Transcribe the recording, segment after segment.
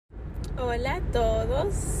Hola a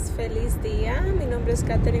todos, feliz día. Mi nombre es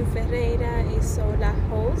Catherine Ferreira y soy la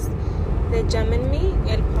host de Geminme,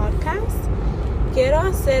 el podcast. Quiero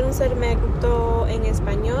hacer un segmento en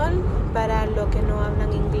español para los que no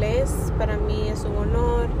hablan inglés. Para mí es un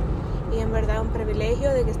honor y en verdad un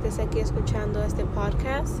privilegio de que estés aquí escuchando este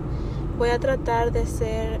podcast. Voy a tratar de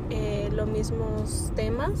hacer los mismos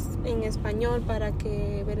temas en español para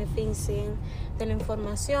que beneficien de la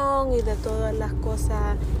información y de todas las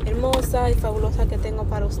cosas hermosas y fabulosas que tengo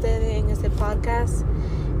para ustedes en este podcast.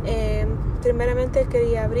 Primeramente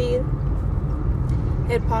quería abrir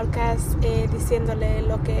el podcast diciéndole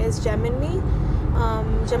lo que es Geminme.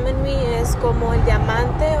 Geminme es como el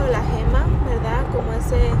diamante o la gema, ¿verdad? Como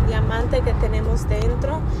ese diamante que tenemos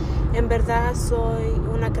dentro. En verdad soy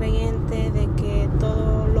una creyente de que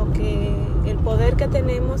todo el poder que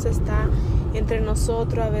tenemos está entre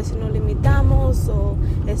nosotros. A veces nos limitamos o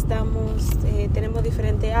tenemos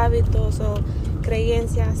diferentes hábitos o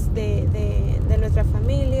creencias de nuestras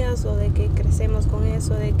familias, o de que crecemos con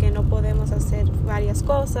eso, de que no podemos hacer varias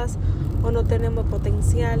cosas o no tenemos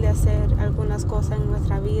potencial de hacer algunas cosas en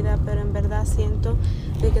nuestra vida. Pero en verdad siento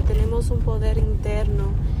de que tenemos un poder interno,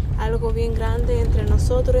 algo bien grande entre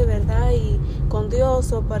nosotros, ¿verdad? Y con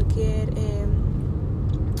Dios o cualquier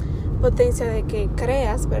potencia de que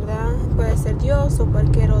creas, ¿verdad? Puede ser Dios o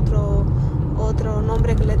cualquier otro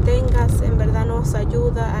nombre que le tengas. En verdad nos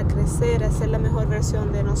ayuda a crecer, a ser la mejor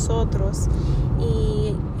versión de nosotros.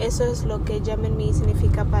 Y eso es lo que Geminme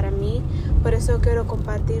significa para mí. Por eso quiero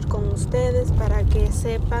compartir con ustedes, para que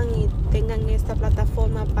sepan y tengan esta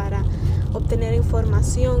plataforma para obtener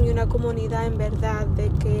información y una comunidad en verdad de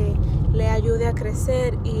que le ayude a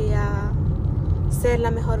crecer y a ser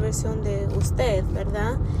la mejor versión de usted,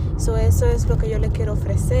 ¿verdad? Eso es lo que yo le quiero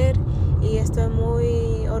ofrecer, y estoy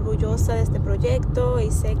muy orgullosa de este proyecto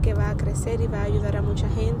y sé que va a crecer y va a ayudar a mucha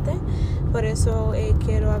gente. Por eso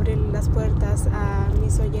quiero abrir las puertas a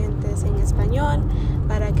mis oyentes en español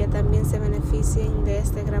para que también se beneficien de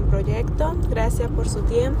este gran proyecto. Gracias por su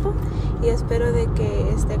tiempo y espero de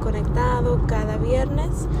que esté conectado cada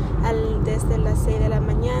viernes desde las 6 de la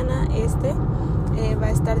mañana. Va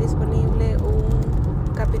a estar disponible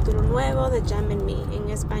un capítulo nuevo de Geminme en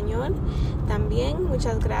español. También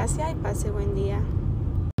muchas gracias y pase buen día.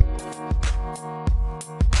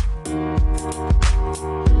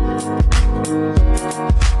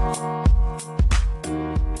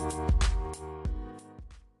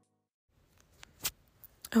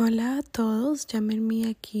 Hola a todos, Geminme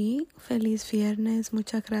aquí. Feliz viernes,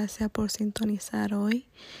 muchas gracias por sintonizar hoy.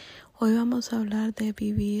 Hoy vamos a hablar de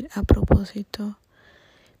vivir a propósito.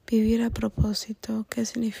 Vivir a propósito, ¿qué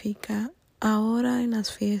significa? Ahora en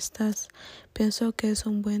las fiestas pienso que es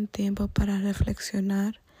un buen tiempo para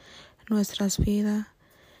reflexionar nuestras vidas,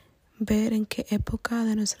 ver en qué época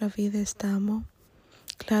de nuestra vida estamos.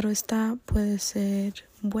 Claro está, puede ser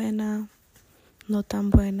buena, no tan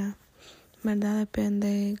buena, ¿verdad?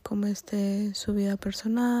 Depende cómo esté su vida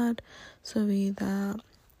personal, su vida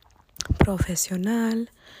profesional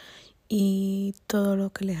y todo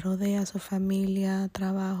lo que les rodea, su familia,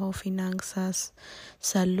 trabajo, finanzas,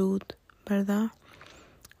 salud, ¿verdad?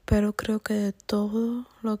 Pero creo que de todo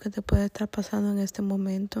lo que te puede estar pasando en este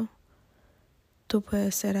momento, tú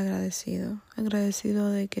puedes ser agradecido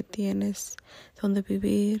de que tienes donde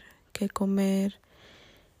vivir, que comer,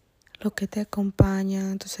 lo que te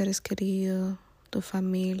acompaña, tus seres queridos, tu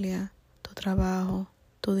familia, tu trabajo,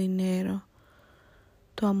 tu dinero,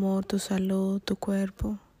 tu amor, tu salud, tu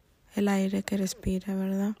cuerpo, el aire que respira,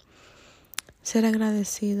 ¿verdad? Ser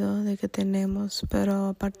agradecido de que tenemos, pero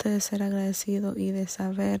aparte de ser agradecido y de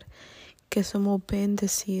saber que somos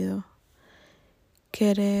bendecidos,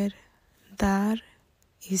 querer dar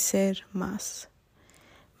y ser más,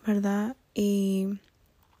 ¿verdad? Y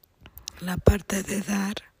la parte de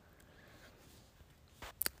dar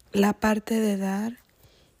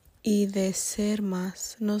y de ser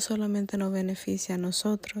más no solamente nos beneficia a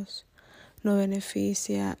nosotros, nos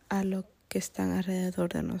beneficia a los que están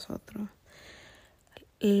alrededor de nosotros.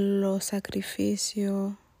 Los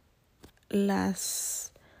sacrificios,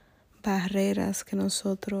 las barreras que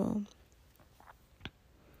nosotros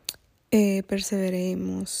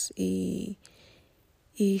perseveremos y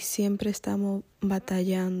siempre estamos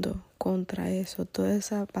batallando contra eso. Todas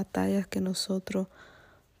esas batallas que nosotros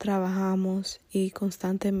trabajamos y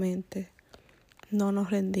constantemente no nos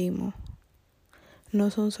rendimos, no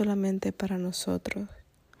son solamente para nosotros,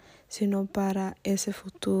 sino para ese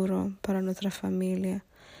futuro, para nuestra familia,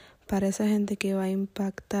 para esa gente que va a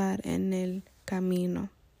impactar en el camino.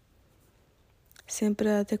 Siempre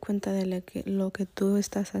date cuenta de lo que tú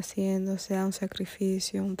estás haciendo, sea un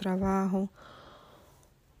sacrificio, un trabajo,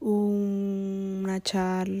 un una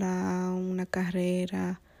charla, una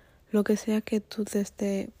carrera, lo que sea que tú te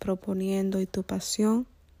estés proponiendo y tu pasión,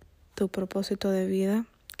 tu propósito de vida,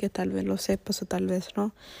 que tal vez lo sepas o tal vez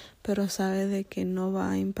no, pero sabes de que no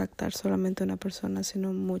va a impactar solamente a una persona,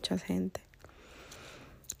 sino mucha gente.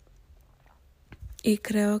 Y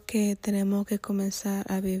creo que tenemos que comenzar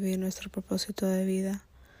a vivir nuestro propósito de vida.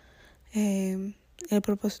 El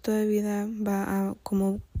propósito de vida va a,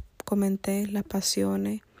 como comenté, las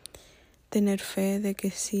pasiones, tener fe de que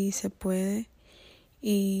sí se puede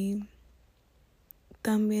y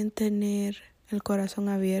también tener el corazón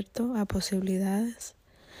abierto a posibilidades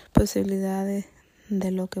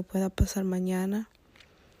de lo que pueda pasar mañana,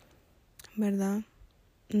 ¿verdad?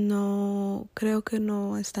 No, creo que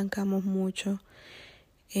no estancamos mucho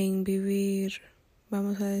en vivir,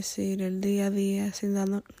 vamos a decir, el día a día sin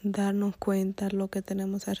darnos cuenta de lo que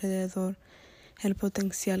tenemos alrededor, el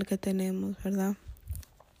potencial que tenemos, ¿verdad?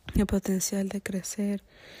 El potencial de crecer,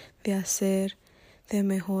 de hacer, de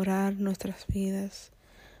mejorar nuestras vidas.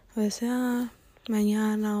 A veces,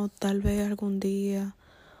 mañana o tal vez algún día,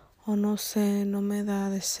 o no sé, no me da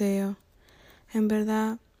deseo. En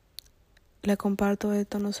verdad, le comparto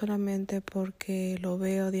esto no solamente porque lo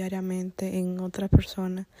veo diariamente en otras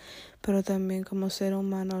personas, pero también como ser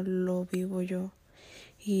humano lo vivo yo.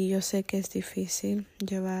 Y yo sé que es difícil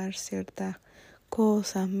llevar ciertas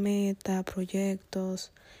cosas, metas,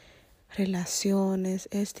 proyectos, relaciones.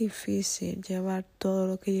 Es difícil llevar todo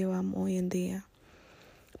lo que llevamos hoy en día.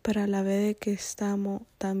 Pero a la vez de que estamos,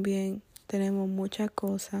 también tenemos muchas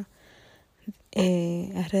cosas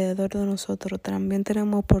alrededor de nosotros, también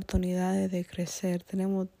tenemos oportunidades de crecer,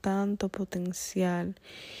 tenemos tanto potencial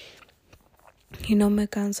y no me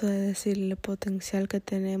canso de decir el potencial que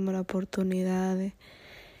tenemos, las oportunidades,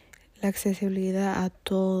 la accesibilidad a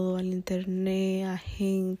todo, al internet, a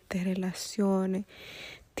gente, relaciones,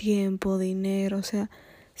 tiempo, dinero. O sea,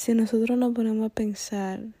 si nosotros nos ponemos a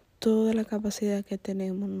pensar toda la capacidad que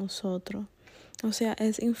tenemos nosotros, o sea,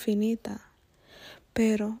 es infinita.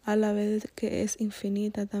 Pero a la vez que es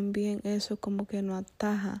infinita también eso como que nos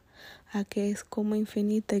ataja a que es como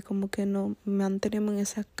infinita y como que nos mantenemos en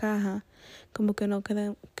esa caja, como que no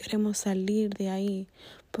queremos salir de ahí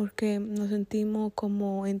porque nos sentimos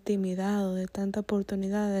como intimidados de tanta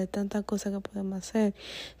oportunidad, de tantas cosas que podemos hacer,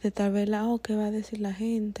 de tal vez ¿qué va a decir la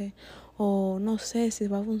gente? O no sé si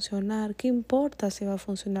va a funcionar. ¿Qué importa si va a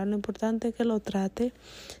funcionar? Lo importante es que lo trate.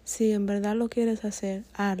 Si en verdad lo quieres hacer,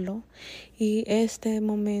 hazlo. Y este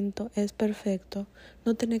momento es perfecto.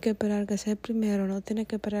 No tienes que esperar que sea el primero, no tienes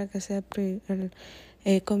que esperar que sea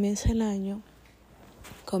comience el año.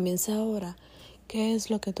 Comienza ahora. ¿Qué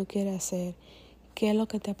es lo que tú quieres hacer? ¿Qué es lo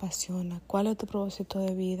que te apasiona? ¿Cuál es tu propósito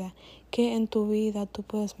de vida? ¿Qué en tu vida tú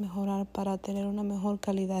puedes mejorar para tener una mejor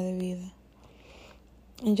calidad de vida?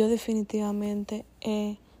 Yo definitivamente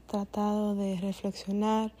he tratado de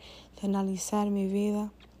reflexionar, de analizar mi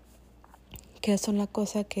vida, qué son las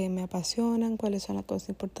cosas que me apasionan, cuáles son las cosas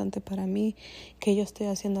importantes para mí, qué yo estoy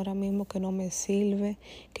haciendo ahora mismo que no me sirve,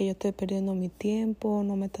 que yo estoy perdiendo mi tiempo,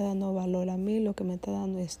 no me está dando valor a mí, lo que me está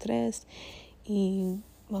dando estrés. Y,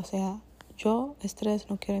 o sea, yo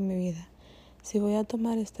estrés no quiero en mi vida. Si voy a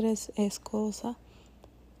tomar estrés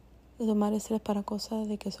tomar estrés para cosas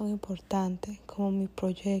de que son importantes, como mi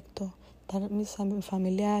proyecto, mis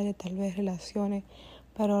familiares, tal vez relaciones,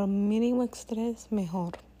 pero mínimo estrés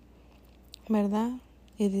mejor, ¿verdad?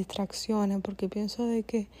 Y distracciones, porque pienso de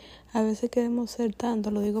que a veces queremos ser tanto,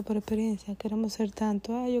 lo digo por experiencia, queremos ser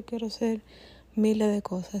tanto, yo quiero ser miles de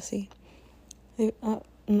cosas, sí.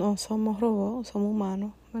 No somos robots, somos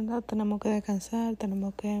humanos, ¿verdad? Tenemos que descansar,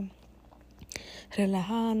 tenemos que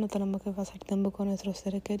relajarnos, tenemos que pasar tiempo con nuestros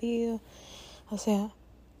seres queridos. O sea,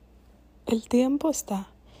 el tiempo está.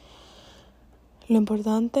 Lo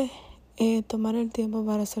importante es tomar el tiempo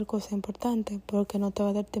para hacer cosas importantes, porque no te va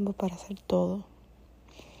a dar tiempo para hacer todo,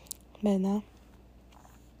 ¿verdad?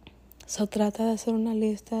 Trata de hacer una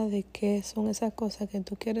lista de qué son esas cosas que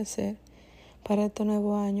tú quieres hacer para este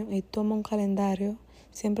nuevo año y toma un calendario.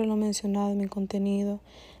 Siempre lo he mencionado en mi contenido.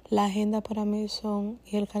 La agenda para mí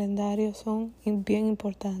y el calendario son bien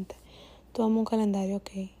importantes. Toma un calendario,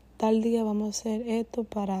 ok. Tal día vamos a hacer esto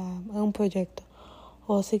para un proyecto.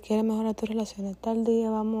 O si quieres mejorar tus relaciones, tal día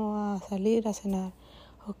vamos a salir a cenar.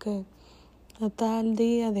 Ok. Tal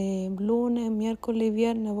día de lunes, miércoles y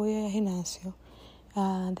viernes voy al gimnasio.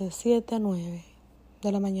 De 7 a 9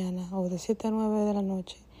 de la mañana o de 7 a 9 de la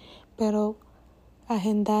noche. Pero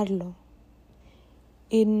agendarlo.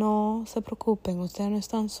 Y no se preocupen, ustedes no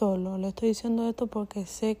están solos. Le estoy diciendo esto porque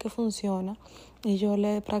sé que funciona y yo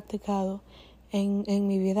le he practicado en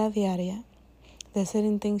mi vida diaria de ser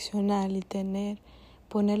intencional y tener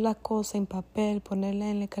poner la cosa en papel, ponerla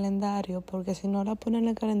en el calendario, porque si no la ponen en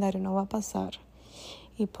el calendario no va a pasar.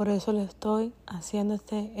 Y por eso le estoy haciendo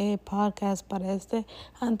este podcast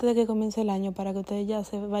antes de que comience el año, para que ustedes ya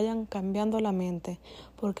se vayan cambiando la mente,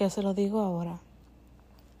 porque se lo digo ahora.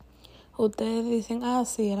 Ustedes dicen,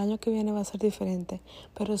 sí, el año que viene va a ser diferente,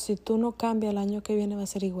 pero si tú no cambias, el año que viene va a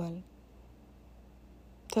ser igual.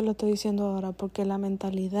 Te lo estoy diciendo ahora, porque la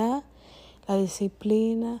mentalidad, la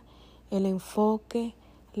disciplina, el enfoque,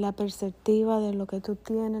 la perspectiva de lo que tú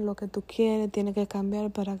tienes, lo que tú quieres, tiene que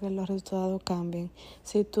cambiar para que los resultados cambien.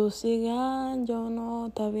 Si tú sigues, yo no,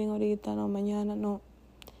 está bien ahorita, no, mañana, no.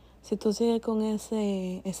 Si tú sigues con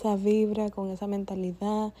esa vibra, con esa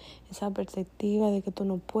mentalidad, esa perspectiva de que tú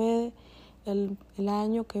no puedes, el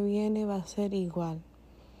año que viene va a ser igual.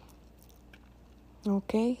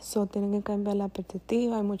 Ok, tienen que cambiar la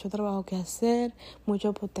perspectiva, hay mucho trabajo que hacer,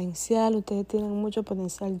 mucho potencial, ustedes tienen mucho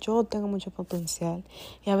potencial, yo tengo mucho potencial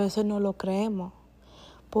y a veces no lo creemos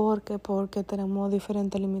porque tenemos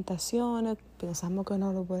diferentes limitaciones, pensamos que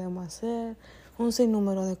no lo podemos hacer, un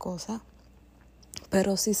sinnúmero de cosas,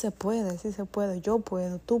 pero sí se puede, yo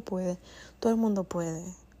puedo, tú puedes, todo el mundo puede,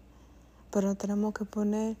 pero tenemos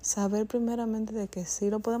que saber primeramente de que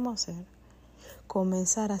sí lo podemos hacer.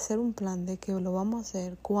 Comenzar a hacer un plan de que lo vamos a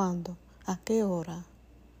hacer, cuándo, a qué hora.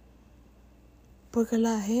 Porque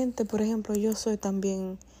la gente, por ejemplo, yo soy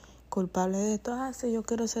también culpable de esto. Sí, yo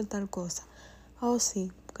quiero hacer tal cosa.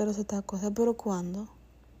 Sí, quiero hacer tal cosa, pero ¿cuándo?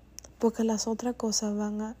 Porque las otras cosas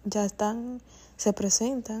se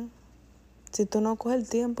presentan. Si tú no coges el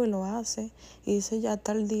tiempo y lo haces, y dices ya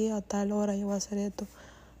tal día, a tal hora yo voy a hacer esto,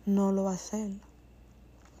 no lo va a hacer.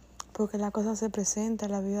 Porque la cosa se presenta,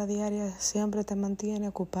 la vida diaria siempre te mantiene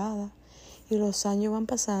ocupada y los años van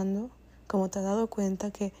pasando, como te has dado cuenta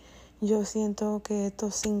que yo siento que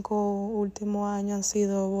estos 5 últimos años han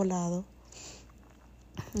sido volados.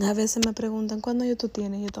 A veces me preguntan ¿cuándo tú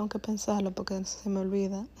tienes? Yo tengo que pensarlo porque se me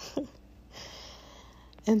olvida.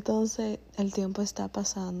 Entonces el tiempo está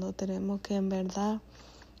pasando, tenemos que, en verdad,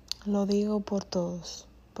 lo digo por todos,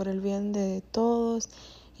 por el bien de todos.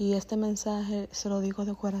 Y este mensaje se lo digo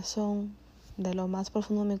de corazón, de lo más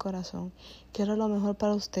profundo de mi corazón. Quiero lo mejor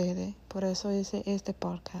para ustedes, por eso hice este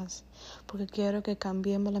podcast. Porque quiero que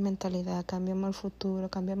cambiemos la mentalidad, cambiemos el futuro,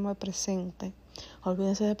 cambiemos el presente.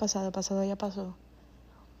 Olvídense del pasado, el pasado ya pasó.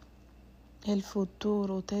 El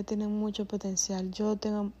futuro, ustedes tienen mucho potencial, yo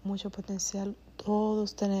tengo mucho potencial,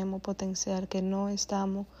 todos tenemos potencial que no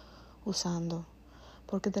estamos usando.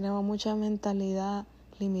 Porque tenemos mucha mentalidad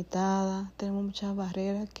limitada, tenemos muchas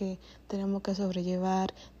barreras que tenemos que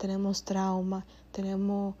sobrellevar, tenemos traumas,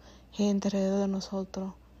 tenemos gente alrededor de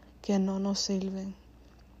nosotros que no nos sirven.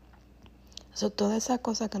 Todas esas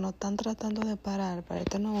cosas que nos están tratando de parar para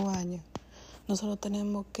este nuevo año, nosotros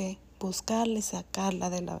tenemos que buscarla y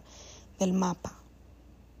sacarla del mapa,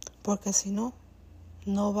 porque si no,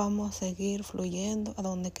 no vamos a seguir fluyendo a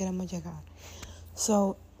donde queremos llegar.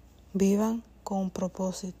 Vivan con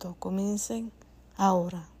propósito, comiencen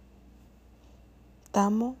ahora.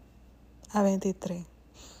 Estamos a 23.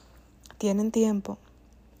 Tienen tiempo.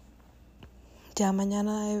 Ya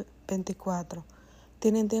mañana es 24.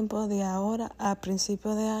 Tienen tiempo de ahora a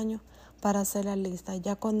principio de año para hacer la lista.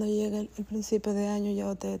 Ya cuando llegue el principio de año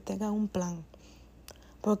ya ustedes tengan un plan.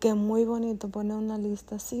 Porque es muy bonito poner una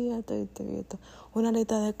lista así, esto. Una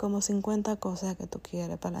lista de como 50 cosas que tú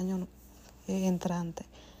quieres para el año entrante.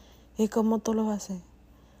 ¿Y cómo tú lo vas a hacer?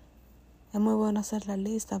 Es muy bueno hacer la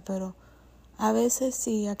lista, pero a veces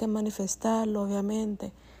sí hay que manifestarlo,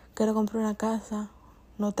 obviamente. Quiero comprar una casa,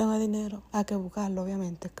 no tengo dinero, hay que buscarlo,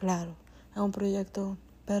 obviamente, claro. Es un proyecto,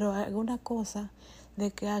 pero alguna cosa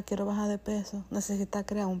de que quiero bajar de peso, necesita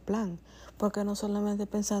crear un plan. Porque no solamente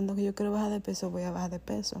pensando que yo quiero bajar de peso, voy a bajar de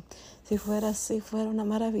peso. Si fuera así, fuera una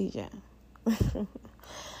maravilla.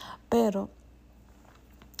 Pero,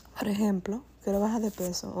 por ejemplo, quiero bajar de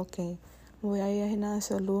peso, ok. Voy a ir al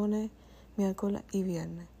gimnasio lunes, miércoles y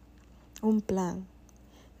viernes. Un plan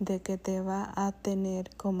de que te va a tener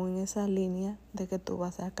como en esa línea de que tú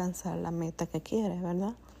vas a alcanzar la meta que quieres,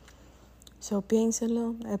 ¿verdad?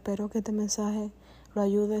 Piénselo. Espero que este mensaje lo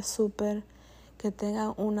ayude súper. Que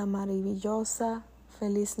tengan una maravillosa,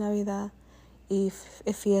 feliz Navidad y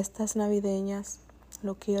fiestas navideñas.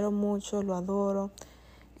 Lo quiero mucho, lo adoro.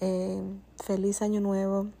 Feliz Año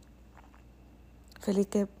Nuevo.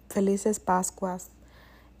 Felices Pascuas.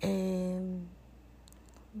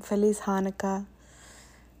 Feliz Hanukkah.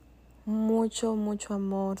 Mucho, mucho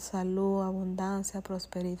amor, salud, abundancia,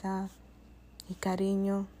 prosperidad y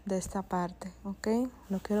cariño de esta parte, ¿ok?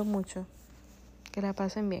 Los quiero mucho. Que la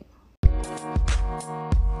pasen bien.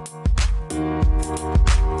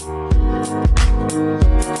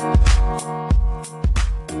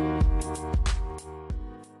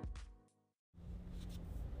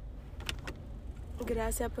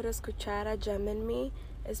 Gracias por escuchar a Geminme.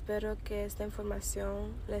 Espero que esta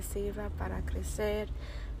información les sirva para crecer,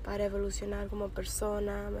 para evolucionar como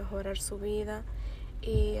persona, mejorar su vida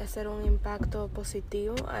y hacer un impacto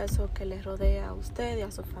positivo a eso que les rodea a usted y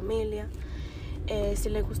a su familia. Si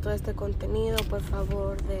les gustó este contenido, por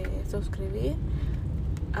favor de suscribir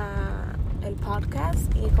a el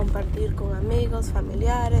podcast y compartir con amigos,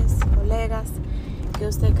 familiares, colegas que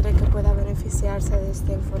usted cree que pueda beneficiarse de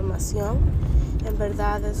esta información. En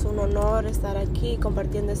verdad es un honor estar aquí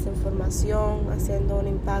compartiendo esta información, haciendo un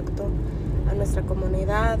impacto a nuestra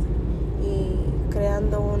comunidad y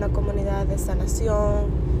creando una comunidad de sanación,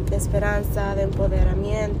 de esperanza, de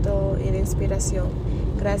empoderamiento y de inspiración.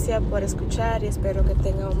 Gracias por escuchar y espero que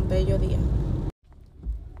tenga un bello día.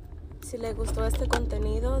 Si les gustó este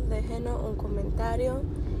contenido, déjenos un comentario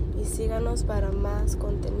y síganos para más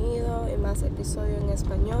contenido y más episodios en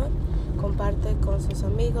español. Comparte con sus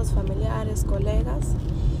amigos, familiares, colegas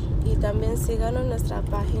y también síganos en nuestra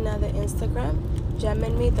página de Instagram,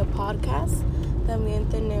 Geminme the Podcast. También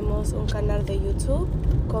tenemos un canal de YouTube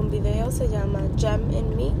con videos, se llama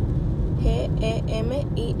Geminme, Geminme,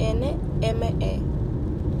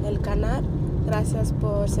 el canal. Gracias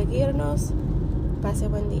por seguirnos. Pase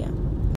buen día.